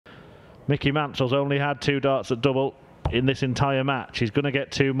Mickey Mansell's only had 2 darts at double in this entire match. He's going to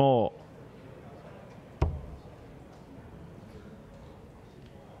get 2 more.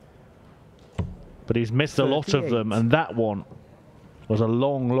 But he's missed a lot of them, and that one was a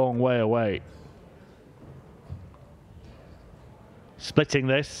long, long way away. Splitting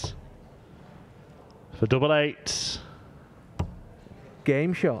this for double 8.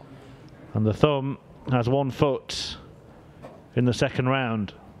 Game shot. And the thumb has 1 foot in the second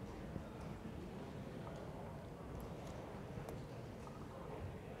round.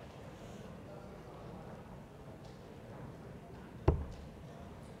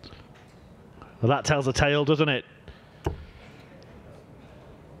 Well, that tells a tale, doesn't it?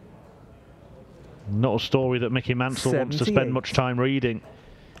 Not a story that Mickey Mansell wants to spend much time reading.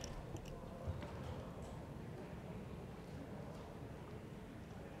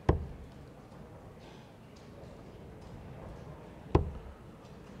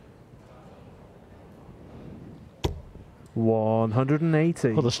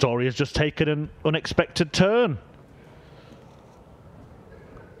 $180. Well, the story has just taken an unexpected turn.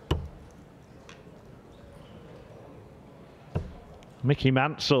 Mickey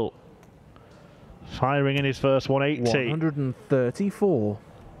Mansell firing in his first 180. 134.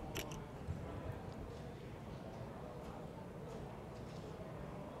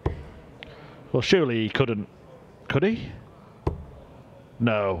 Well, surely he couldn't, could he?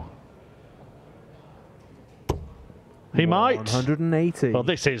 No. He might. 180. Well,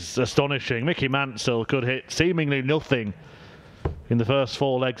 this is astonishing. Mickey Mansell could hit seemingly nothing in the first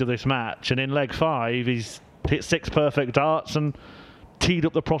 4 legs of this match, and in leg 5 he's hit 6 perfect darts and teed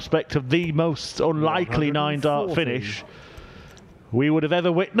up the prospect of the most unlikely 9-dart finish we would have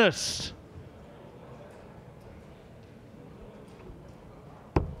ever witnessed.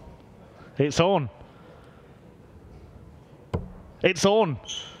 It's on. It's on.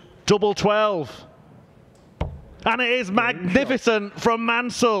 Double 12. And it is magnificent from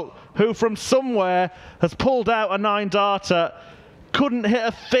Mansell, who from somewhere has pulled out a 9-darter. Couldn't hit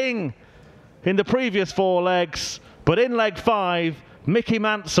a thing in the previous 4 legs, but in leg 5, Mickey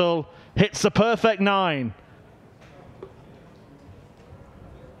Mansell hits the perfect 9.